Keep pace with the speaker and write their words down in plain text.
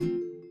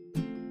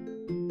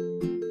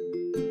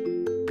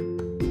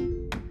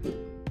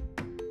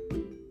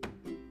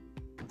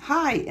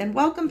Hi, and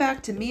welcome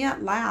back to Me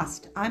at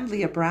Last. I'm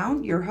Leah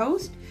Brown, your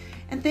host,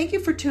 and thank you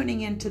for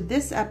tuning in to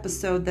this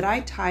episode that I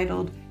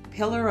titled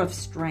Pillar of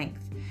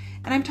Strength.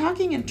 And I'm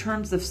talking in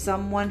terms of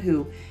someone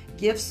who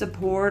gives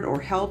support or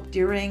help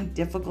during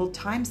difficult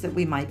times that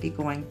we might be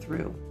going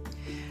through.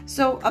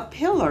 So a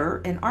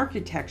pillar in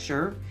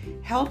architecture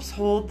helps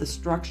hold the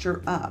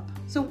structure up.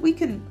 So we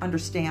can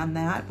understand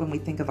that when we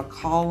think of a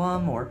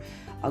column or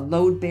a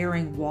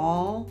load-bearing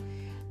wall.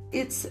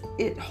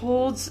 It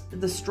holds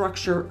the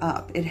structure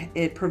up.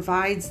 It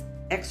provides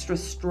extra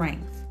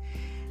strength.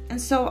 And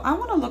so I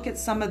want to look at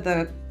some of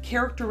the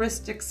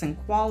characteristics and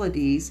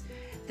qualities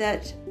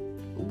that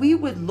we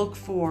would look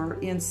for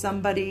in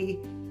somebody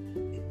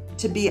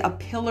to be a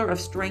pillar of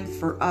strength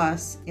for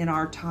us in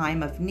our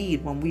time of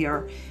need when we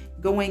are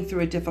going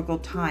through a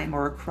difficult time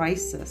or a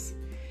crisis.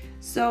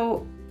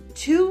 So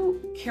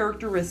two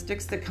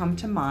characteristics that come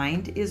to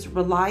mind is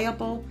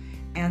reliable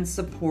and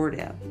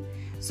supportive.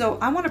 So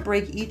I want to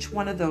break each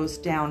one of those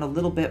down a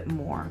little bit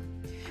more.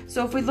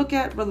 So if we look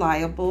at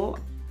reliable,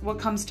 what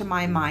comes to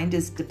my mind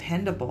is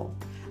dependable.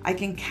 I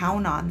can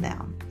count on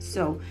them.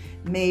 So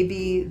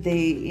maybe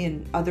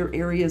in other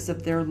areas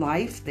of their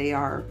life, they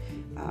are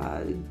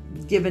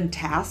given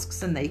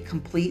tasks and they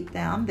complete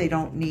them. They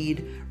don't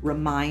need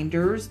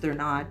reminders. They're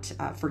not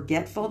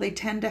forgetful. They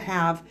tend to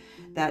have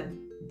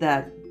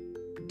that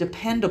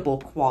dependable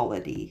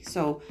quality.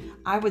 So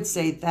I would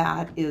say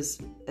that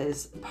is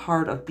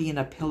part of being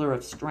a pillar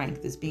of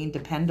strength, is being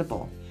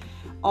dependable.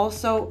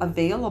 Also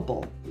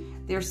available.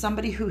 They're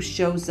somebody who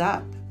shows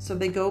up. So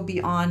they go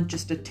beyond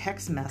just a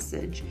text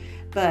message,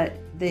 but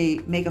they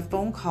make a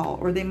phone call,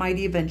 or they might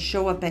even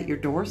show up at your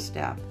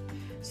doorstep.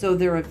 So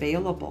they're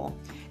available.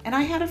 And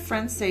I had a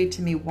friend say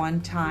to me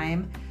one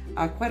time,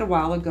 quite a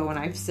while ago, and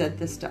I've said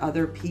this to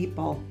other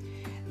people,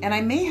 and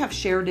I may have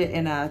shared it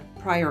in a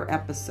prior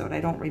episode,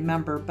 I don't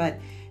remember, but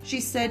she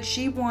said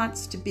she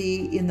wants to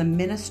be in the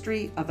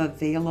ministry of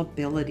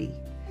availability.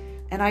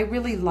 And I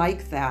really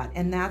like that,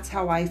 and that's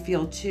how I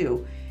feel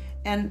too.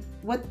 And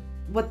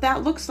what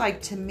that looks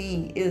like to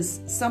me is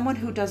someone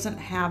who doesn't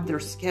have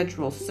their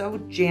schedule so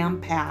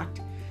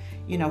jam-packed,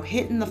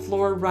 hitting the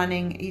floor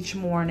running each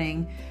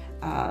morning,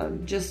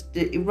 just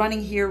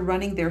running here,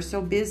 running there,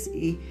 so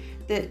busy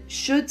that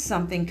should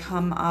something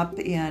come up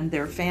in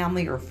their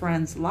family or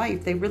friend's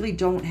life, they really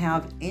don't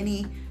have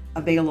any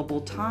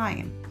available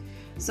time.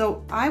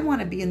 So I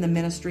want to be in the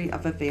ministry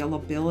of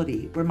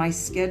availability, where my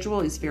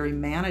schedule is very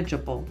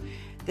manageable,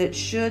 that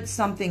should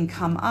something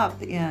come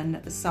up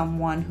in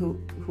someone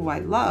who I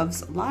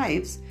love's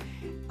lives,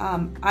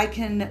 I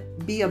can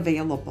be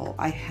available.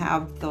 I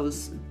have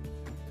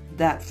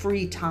that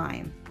freed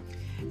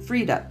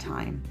up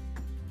time.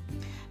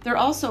 They're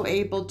also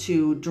able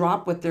to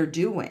drop what they're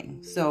doing.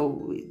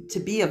 So to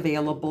be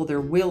available,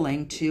 they're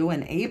willing to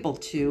and able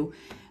to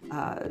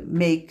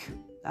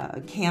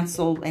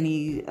cancel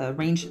any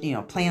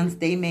plans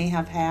they may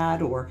have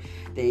had, or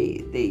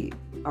they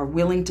are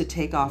willing to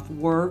take off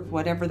work,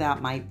 whatever that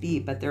might be,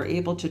 but they're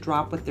able to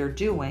drop what they're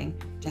doing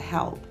to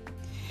help.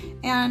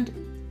 And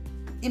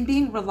in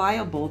being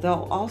reliable,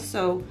 they'll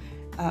also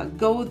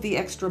go the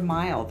extra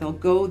mile. They'll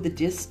go the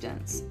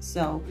distance.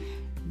 So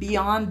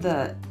beyond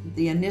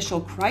the initial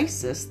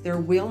crisis,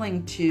 they're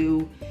willing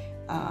to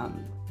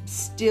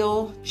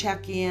still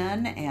check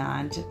in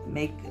and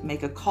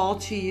make a call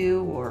to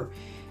you, or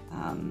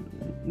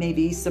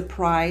maybe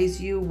surprise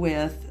you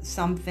with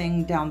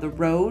something down the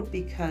road,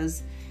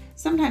 because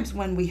sometimes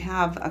when we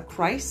have a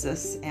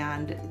crisis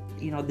and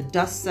the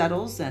dust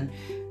settles and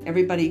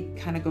everybody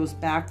kind of goes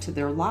back to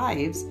their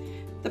lives,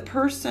 the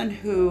person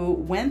who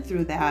went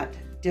through that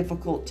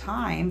difficult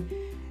time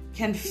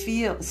can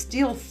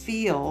still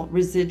feel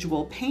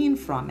residual pain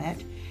from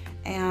it.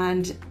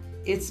 And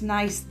it's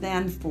nice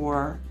then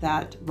for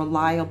that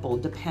reliable,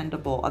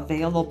 dependable,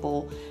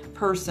 available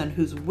person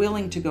who's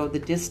willing to go the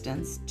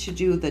distance to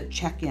do the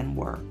check-in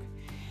work.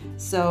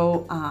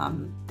 So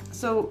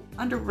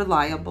under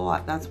reliable,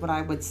 that's what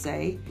I would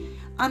say.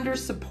 Under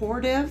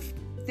supportive,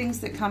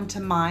 things that come to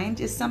mind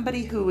is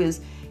somebody who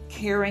is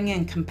caring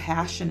and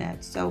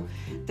compassionate. So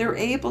they're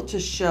able to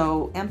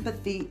show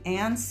empathy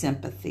and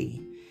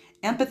sympathy.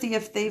 Empathy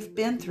if they've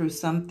been through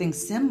something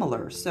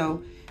similar.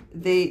 So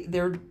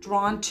they're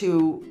drawn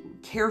to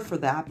care for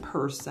that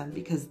person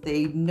because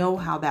they know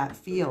how that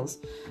feels.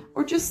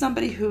 Or just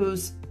somebody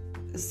who's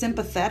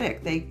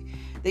sympathetic.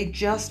 They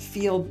just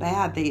feel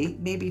bad. They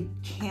maybe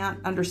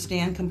can't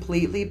understand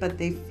completely, but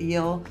they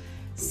feel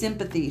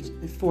sympathy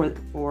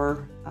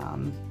for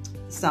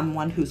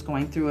someone who's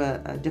going through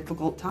a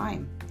difficult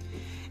time.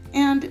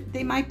 And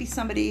they might be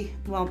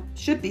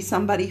should be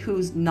somebody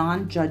who's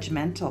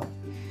non-judgmental.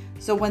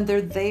 So when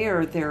they're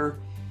there,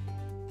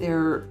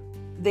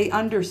 they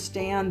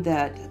understand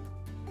that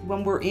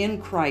when we're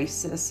in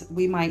crisis,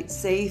 we might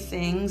say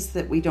things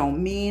that we don't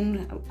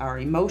mean. Our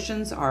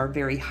emotions are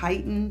very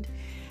heightened.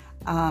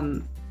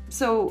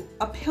 So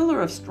a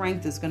pillar of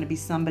strength is going to be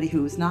somebody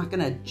who is not going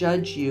to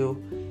judge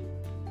you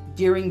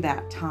during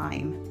that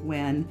time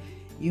when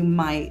you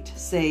might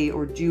say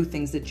or do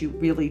things that you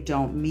really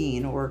don't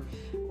mean, or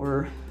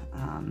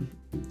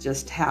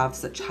just have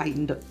such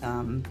heightened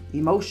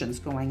emotions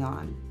going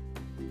on.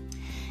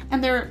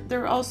 And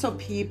they're also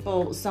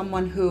people,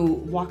 someone who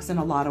walks in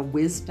a lot of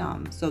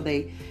wisdom. So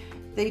they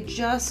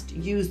just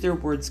use their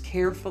words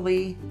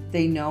carefully.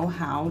 They know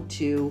how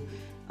to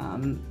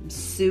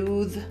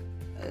soothe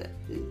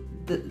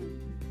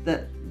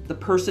the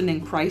person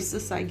in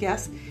crisis, I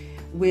guess,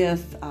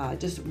 with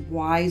just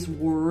wise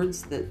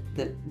words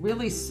that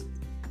really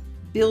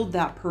build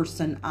that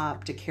person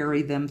up to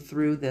carry them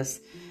through this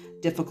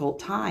difficult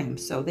time.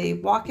 So they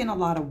walk in a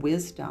lot of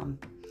wisdom.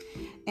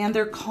 And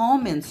they're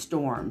calm in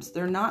storms.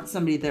 They're not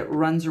somebody that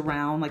runs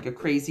around like a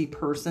crazy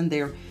person.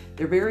 They're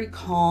very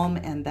calm,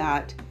 and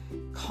that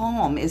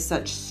calm is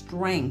such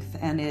strength,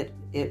 and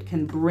it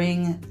can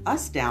bring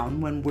us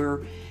down when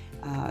we're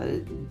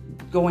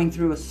going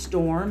through a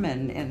storm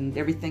and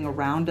everything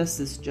around us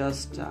is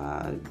just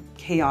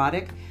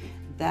chaotic.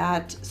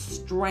 That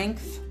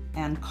strength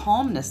and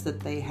calmness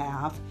that they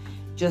have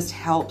just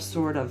helps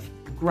sort of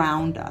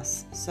ground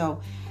us.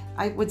 So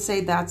I would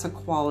say that's a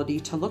quality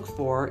to look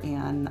for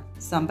in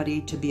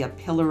somebody, to be a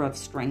pillar of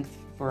strength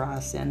for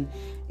us in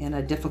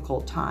a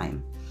difficult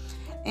time.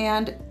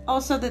 And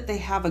also that they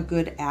have a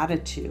good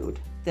attitude,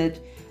 that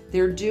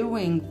they're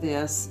doing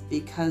this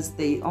because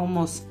they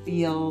almost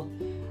feel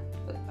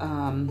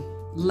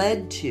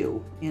led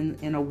to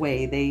in a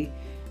way.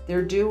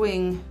 They're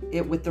doing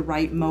it with the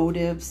right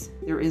motives.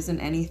 There isn't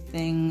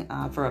anything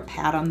for a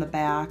pat on the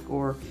back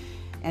or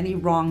any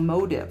wrong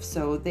motive.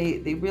 So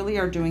they really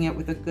are doing it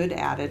with a good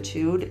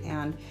attitude.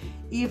 And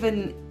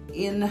even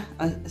in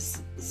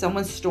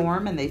someone's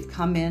storm, and they've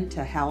come in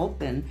to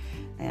help and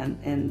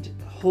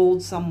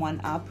hold someone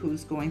up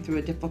who's going through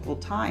a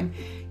difficult time,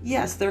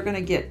 yes, they're going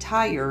to get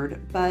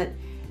tired, but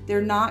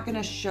they're not going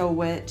to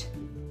show it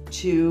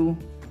to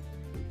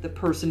the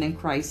person in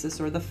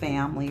crisis or the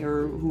family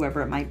or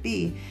whoever it might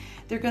be.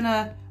 They're going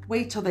to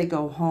wait till they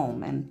go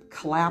home and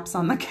collapse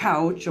on the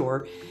couch,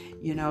 or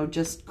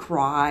just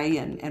cry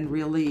and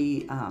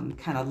really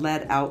kind of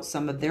let out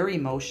some of their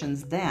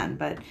emotions then.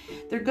 But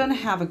they're going to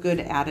have a good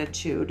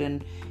attitude,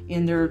 and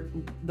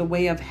the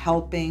way of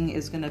helping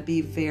is going to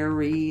be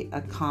very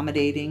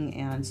accommodating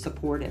and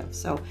supportive.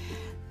 So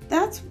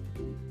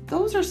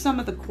those are some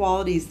of the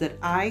qualities that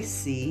I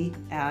see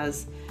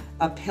as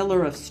a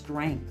pillar of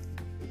strength.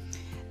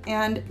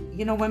 And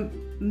when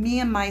me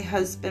and my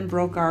husband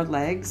broke our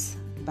legs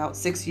about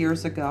 6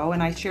 years ago,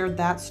 and I shared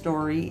that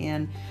story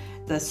in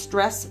the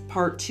Stress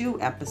Part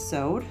 2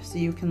 episode, so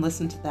you can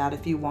listen to that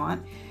if you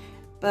want.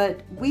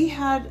 But we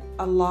had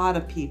a lot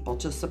of people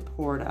to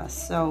support us.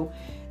 So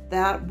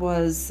that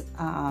was,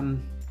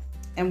 and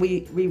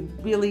we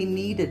really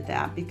needed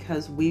that,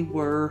 because we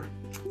were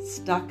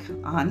stuck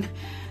on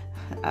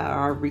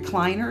our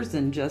recliners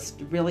and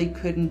just really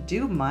couldn't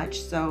do much.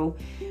 So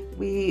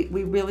we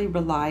really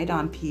relied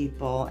on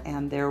people,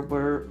 and there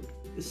were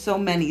so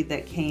many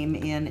that came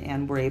in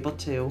and were able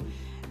to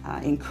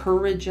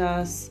encourage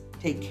us,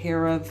 take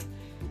care of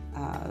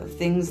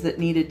things that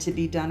needed to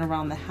be done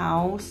around the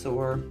house,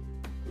 or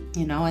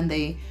and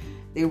they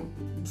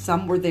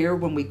some were there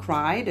when we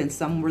cried, and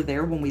some were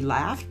there when we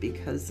laughed,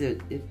 because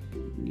it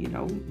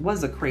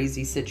was a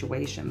crazy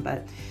situation.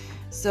 But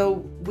so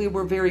we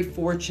were very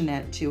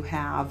fortunate to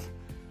have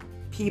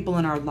people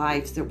in our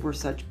lives that were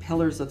such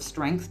pillars of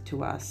strength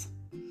to us.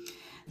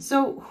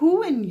 So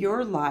who in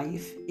your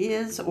life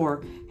is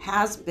or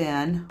has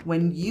been,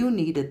 when you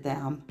needed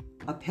them,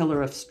 a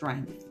pillar of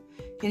strength?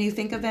 Can you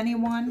think of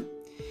anyone?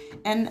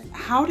 And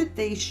how did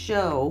they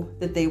show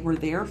that they were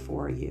there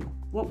for you?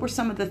 What were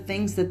some of the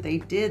things that they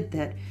did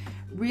that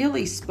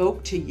really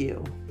spoke to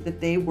you, that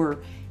they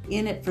were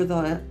in it for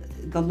the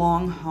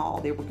long haul?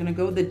 They were going to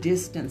go the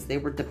distance. They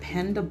were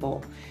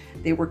dependable.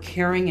 They were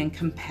caring and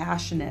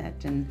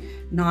compassionate and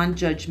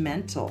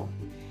non-judgmental.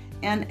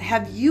 And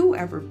have you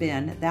ever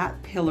been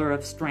that pillar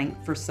of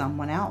strength for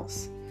someone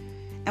else?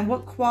 And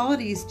what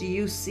qualities do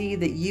you see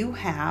that you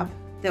have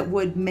that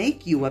would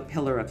make you a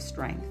pillar of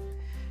strength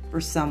for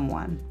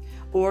someone?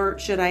 Or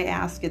should I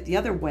ask it the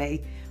other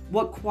way,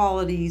 what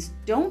qualities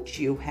don't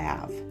you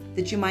have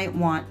that you might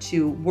want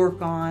to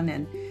work on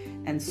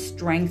and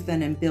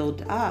strengthen and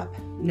build up,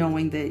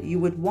 knowing that you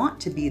would want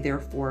to be there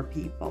for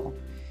people?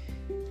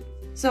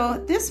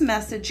 So this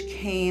message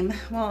came,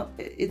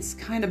 it's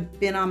kind of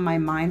been on my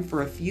mind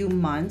for a few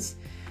months.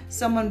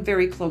 Someone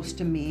very close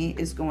to me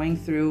is going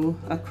through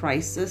a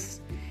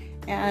crisis,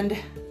 and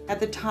at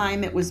the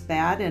time it was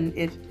bad, and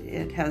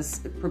it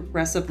has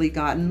progressively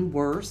gotten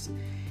worse.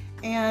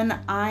 And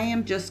I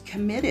am just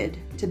committed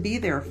to be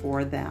there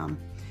for them.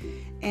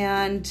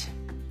 And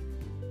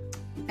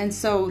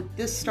so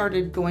this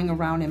started going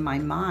around in my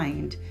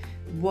mind.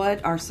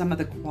 What are some of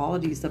the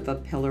qualities of a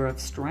pillar of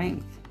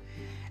strength?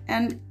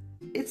 And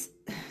it's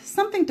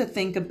something to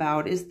think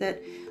about, is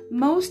that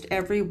most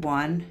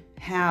everyone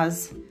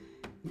has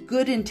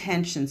good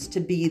intentions to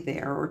be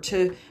there or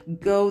to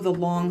go the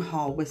long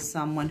haul with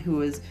someone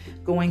who is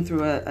going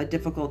through a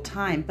difficult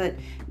time, but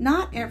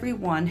not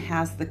everyone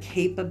has the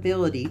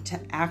capability to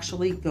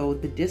actually go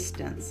the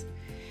distance.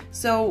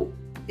 So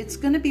it's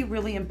going to be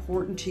really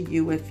important to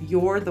you, if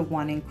you're the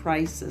one in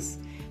crisis,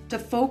 to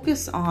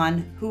focus on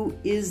who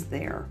is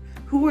there.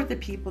 Who are the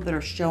people that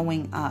are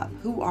showing up?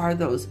 Who are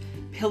those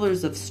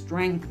pillars of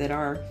strength that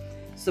are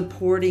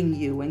supporting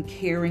you and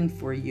caring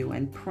for you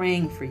and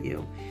praying for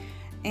you?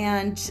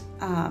 And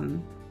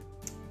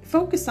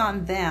focus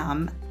on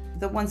them,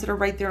 the ones that are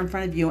right there in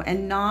front of you,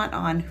 and not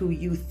on who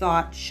you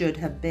thought should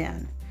have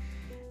been.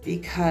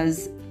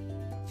 Because,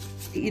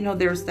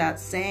 there's that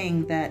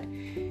saying that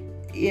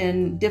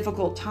in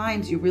difficult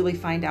times, you really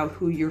find out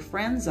who your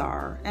friends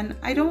are. And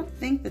I don't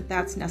think that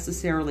that's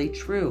necessarily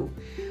true.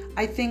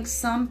 I think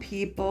some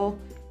people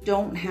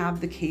don't have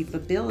the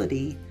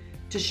capability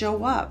to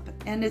show up.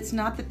 And it's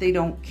not that they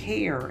don't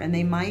care, and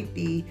they might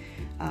be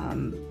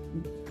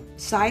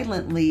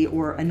silently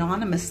or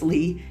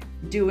anonymously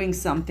doing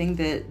something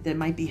that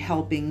might be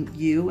helping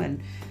you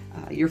and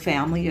your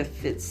family,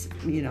 if it's,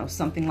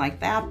 something like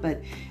that,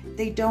 but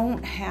they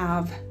don't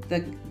have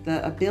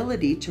the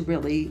ability to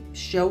really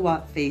show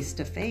up face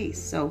to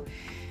face. So,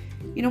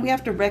 we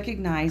have to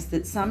recognize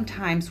that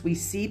sometimes we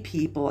see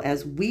people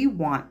as we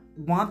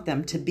want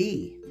them to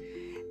be.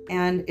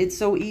 And it's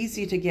so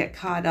easy to get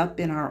caught up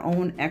in our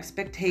own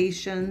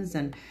expectations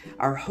and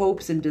our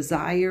hopes and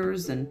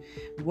desires and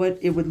what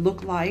it would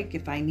look like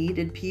if I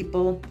needed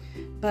people.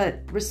 But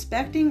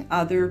respecting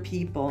other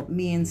people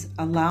means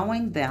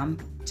allowing them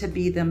to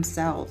be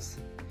themselves.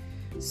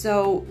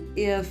 So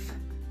if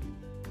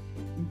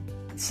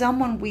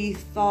someone we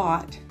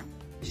thought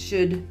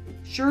should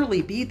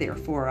surely be there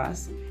for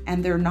us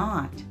and they're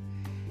not,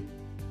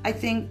 I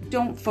think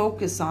don't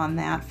focus on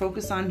that.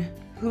 Focus on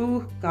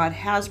who God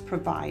has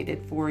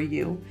provided for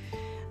you,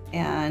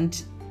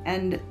 and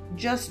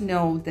just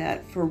know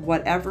that for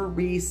whatever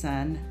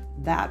reason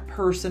that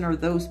person or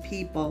those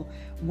people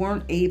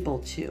weren't able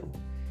to.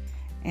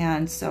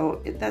 And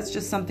so that's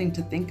just something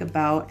to think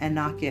about and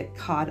not get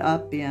caught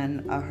up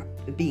in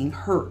being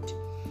hurt.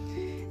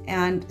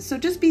 And so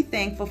just be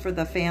thankful for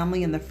the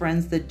family and the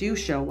friends that do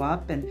show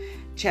up and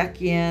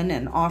check in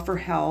and offer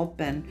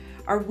help and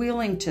are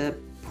willing to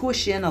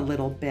push in a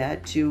little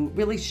bit to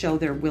really show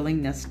their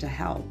willingness to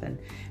help and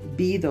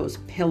be those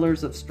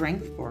pillars of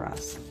strength for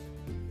us.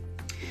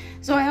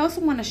 So I also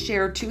want to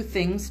share 2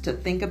 things to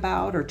think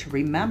about or to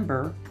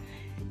remember.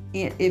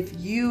 If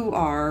you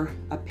are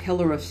a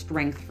pillar of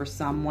strength for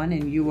someone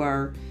and you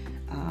are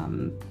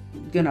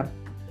going to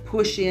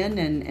push in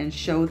and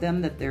show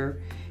them that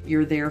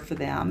you're there for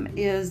them,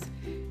 is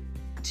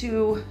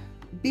to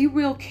be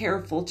real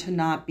careful to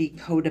not be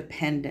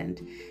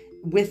codependent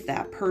with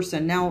that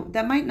person. Now,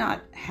 that might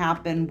not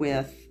happen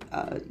with,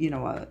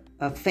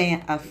 a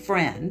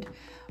friend,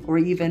 or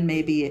even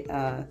maybe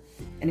an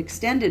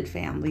extended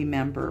family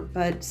member,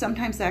 but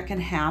sometimes that can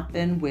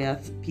happen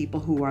with people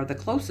who are the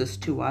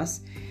closest to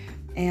us,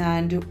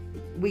 and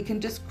we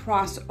can just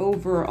cross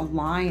over a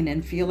line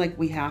and feel like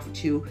we have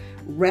to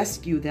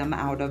rescue them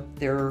out of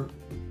their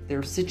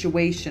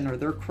situation or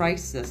their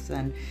crisis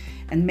and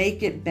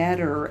make it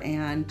better.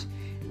 And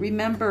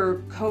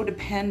remember,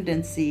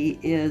 codependency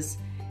is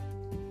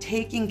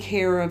taking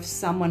care of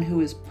someone who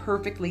is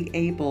perfectly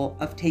able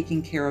of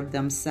taking care of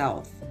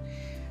themselves.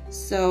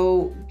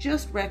 So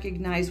just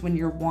recognize when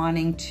you're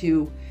wanting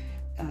to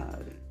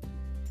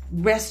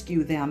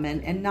rescue them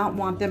and not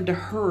want them to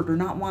hurt or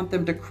not want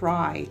them to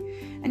cry.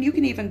 And you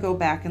can even go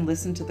back and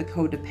listen to the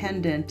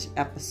codependent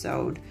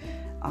episode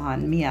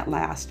on Me at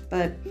Last.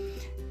 But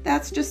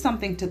that's just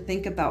something to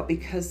think about,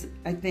 because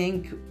I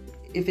think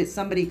if it's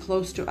somebody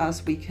close to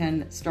us, we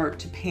can start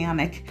to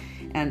panic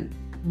and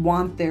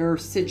want their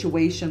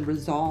situation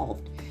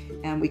resolved,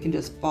 and we can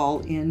just fall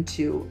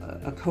into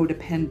a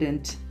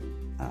codependent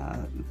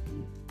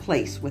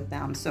place with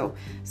them. So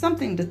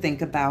something to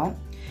think about.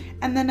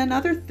 And then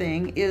another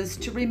thing is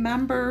to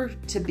remember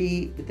to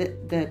be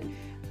that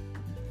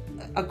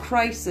a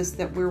crisis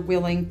that we're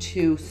willing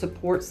to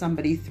support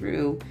somebody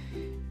through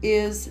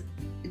is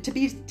to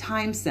be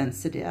time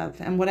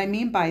sensitive. And what I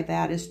mean by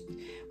that is,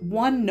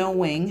 one,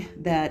 knowing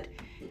that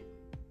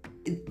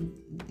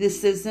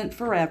this isn't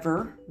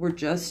forever. We're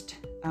just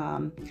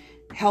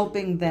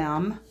helping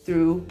them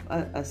through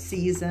a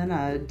season,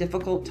 a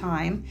difficult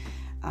time,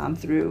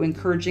 through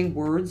encouraging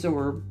words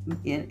or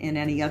in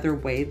any other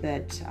way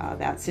that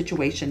that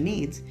situation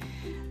needs.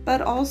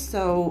 But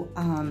also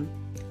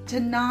to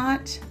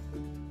not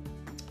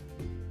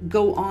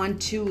go on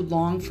too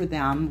long for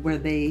them where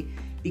they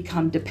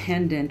become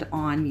dependent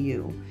on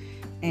you.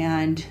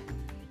 And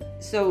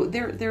so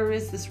there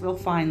is this real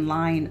fine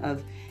line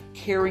of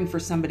caring for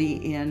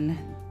somebody in,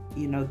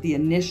 the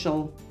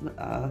initial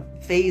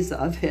phase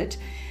of it,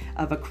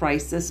 of a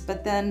crisis,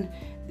 but then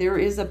there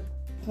is a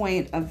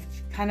point of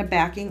kind of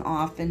backing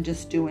off and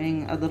just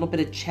doing a little bit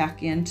of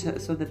check-in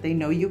so that they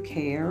know you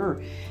care,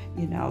 or,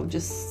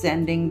 just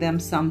sending them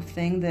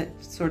something that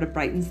sort of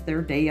brightens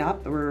their day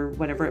up or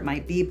whatever it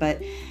might be.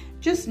 But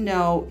just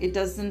know, it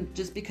doesn't,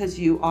 just because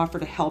you offer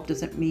to help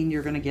doesn't mean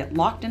you're going to get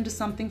locked into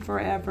something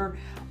forever,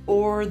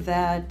 or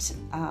that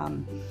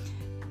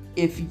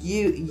if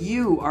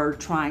you are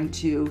trying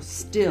to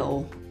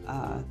still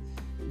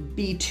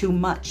be too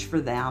much for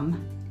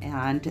them,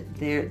 and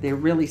they're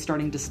really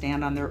starting to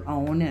stand on their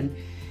own,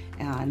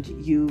 and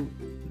you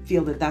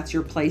feel that that's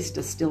your place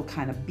to still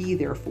kind of be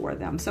there for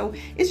them. So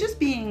it's just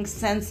being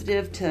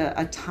sensitive to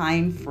a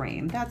time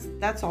frame.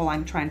 That's all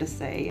I'm trying to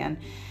say. And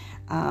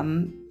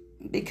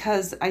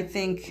because I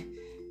think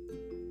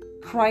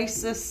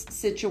crisis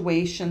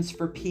situations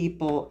for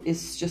people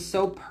is just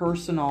so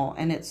personal,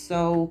 and it's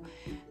so,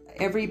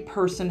 every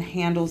person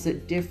handles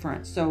it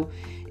different. So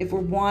if we're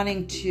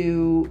wanting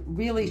to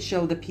really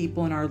show the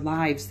people in our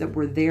lives that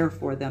we're there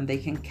for them, they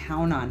can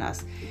count on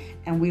us,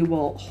 and we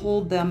will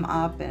hold them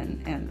up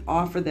and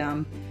offer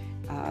them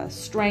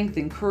strength,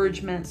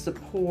 encouragement,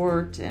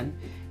 support, and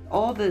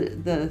all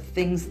the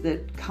things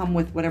that come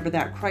with whatever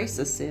that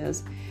crisis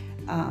is.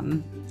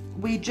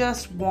 We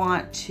just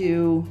want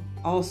to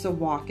also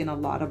walk in a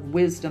lot of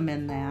wisdom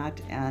in that,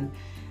 and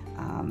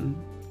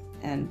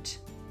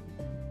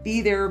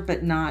be there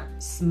but not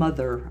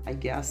smother, I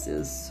guess,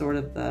 is sort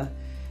of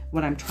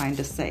what I'm trying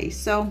to say.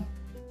 So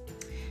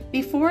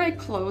before I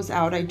close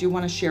out, I do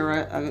want to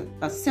share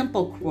a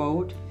simple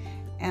quote,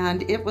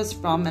 and it was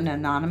from an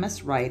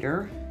anonymous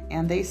writer,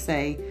 and they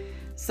say,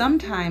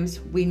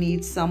 "Sometimes we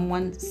need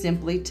someone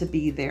simply to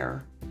be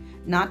there,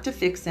 not to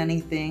fix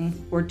anything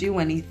or do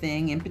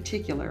anything in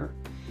particular,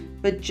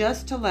 but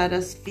just to let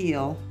us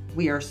feel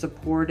we are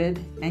supported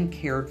and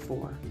cared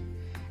for."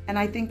 And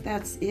I think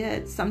that's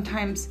it.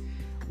 Sometimes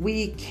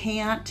we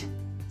can't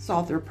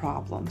solve their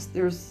problems.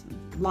 There's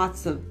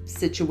lots of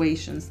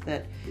situations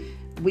that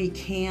we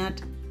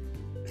can't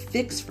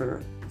fix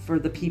for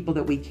the people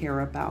that we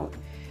care about,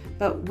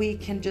 but we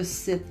can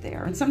just sit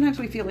there. And sometimes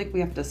we feel like we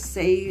have to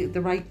say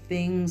the right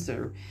things,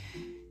 or,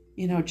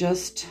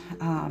 just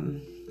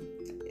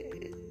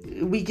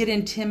we get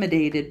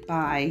intimidated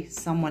by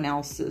someone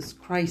else's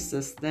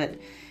crisis, that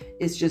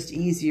it's just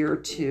easier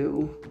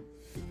to,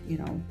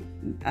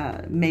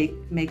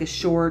 make a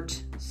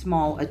short,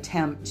 small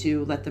attempt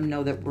to let them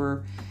know that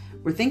we're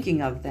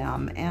thinking of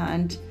them.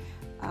 And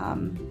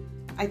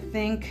I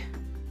think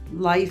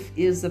life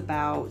is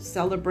about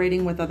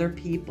celebrating with other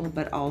people,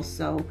 but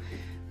also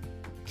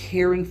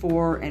caring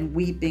for and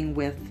weeping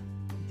with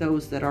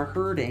those that are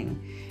hurting.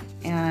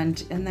 And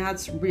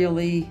that's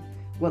really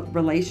what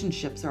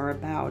relationships are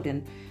about.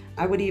 And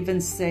I would even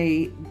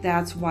say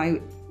that's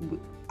why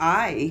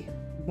I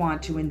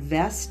want to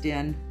invest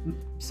in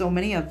so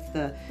many of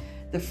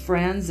the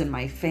friends in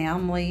my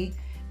family,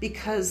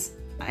 because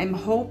I'm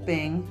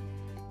hoping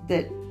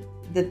that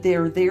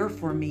they're there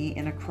for me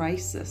in a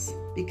crisis,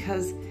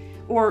 because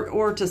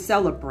or to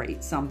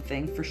celebrate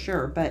something for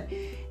sure. But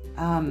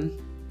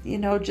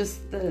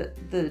just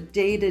the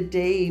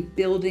day-to-day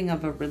building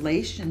of a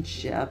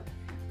relationship,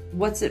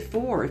 what's it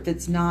for if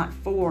it's not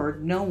for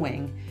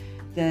knowing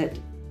that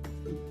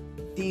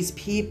these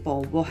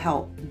people will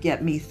help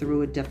get me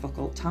through a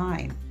difficult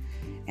time,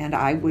 and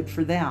I would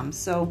for them.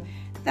 So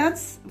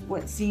that's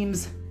what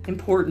seems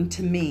important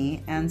to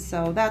me, and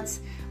so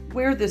that's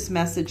where this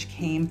message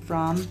came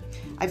from.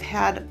 I've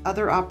had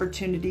other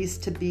opportunities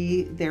to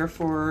be there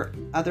for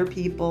other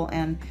people,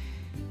 and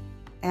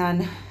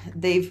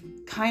they've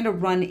kind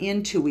of run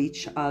into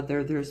each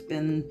other. There's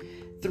been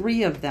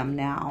 3 of them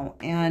now,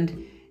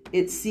 and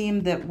it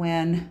seemed that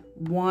when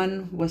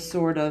one was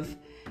sort of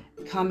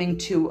coming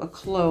to a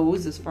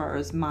close as far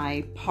as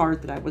my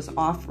part that I was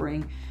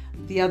offering,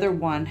 the other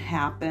one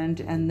happened,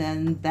 and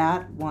then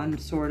that one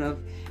sort of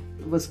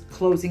was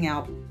closing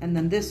out, and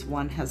then this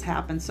one has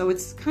happened. So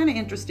it's kind of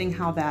interesting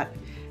how that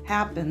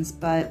happens,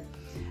 but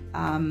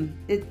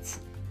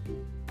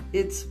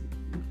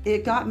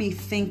it got me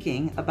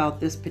thinking about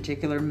this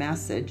particular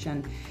message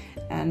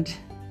and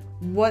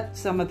what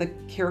some of the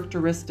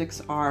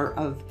characteristics are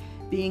of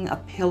being a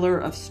pillar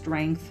of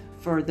strength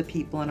for the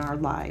people in our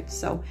lives.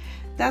 So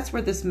that's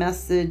where this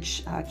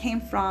message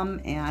came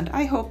from, and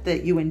I hope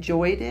that you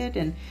enjoyed it,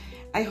 and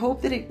I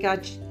hope that it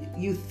got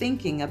you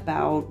thinking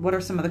about what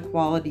are some of the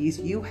qualities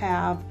you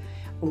have,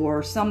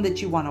 or some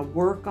that you want to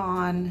work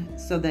on,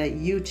 so that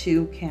you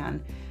too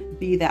can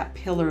be that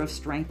pillar of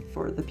strength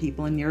for the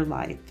people in your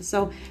life.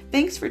 So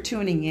thanks for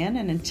tuning in,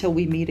 and until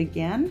we meet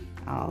again,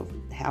 I'll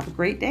have a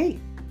great day.